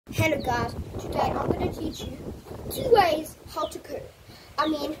Hello guys, today I'm going to teach you 2 ways how to curve. I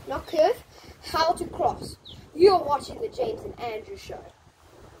mean, not curve, how to cross. You're watching the James and Andrew show.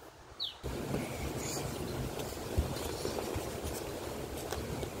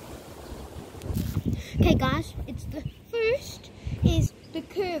 Okay guys, it's the first is the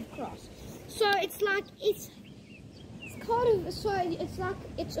curve cross. So it's like, it's kind of, so it's like,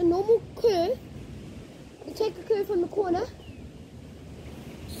 it's a normal curve. You take a curve from the corner.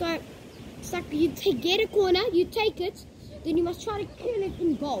 So it's like you get a corner, you take it, then you must try to curl it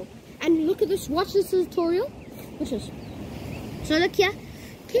in goal. And look at this, watch this tutorial. Watch this. So look here,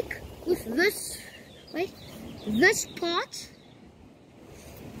 kick with this, wait, this part,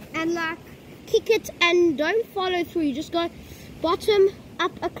 and like kick it and don't follow through. You just go bottom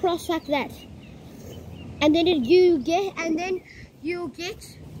up across like that, and then you'll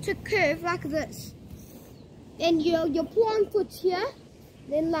get to curve like this. And your plant foot here.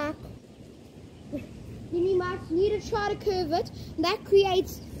 Then like, then you might need to try to curve it. And that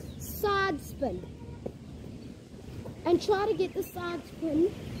creates side spin. And try to get the side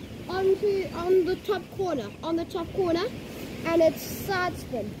spin on the top corner. And it's side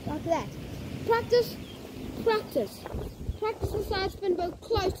spin like that. Practice the side spin, but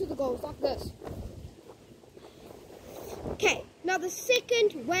close to the goals like this. Okay, now the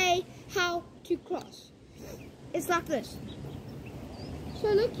second way how to cross is like this. So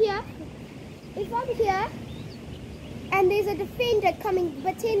look here, if I'm here, and there's a defender coming,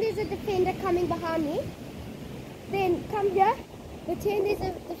 pretend there's a defender coming behind me, then come here, pretend there's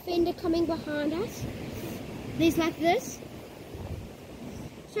a defender coming behind us, there's like this.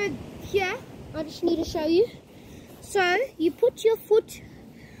 So here, I just need to show you. So you put your foot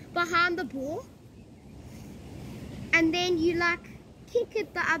behind the ball, and then you like kick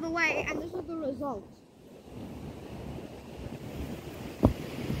it the other way, and this is the result.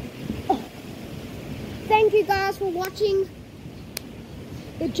 Thank you guys for watching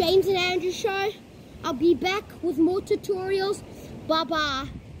the James and Andrew show. I'll be back with more tutorials. Bye bye.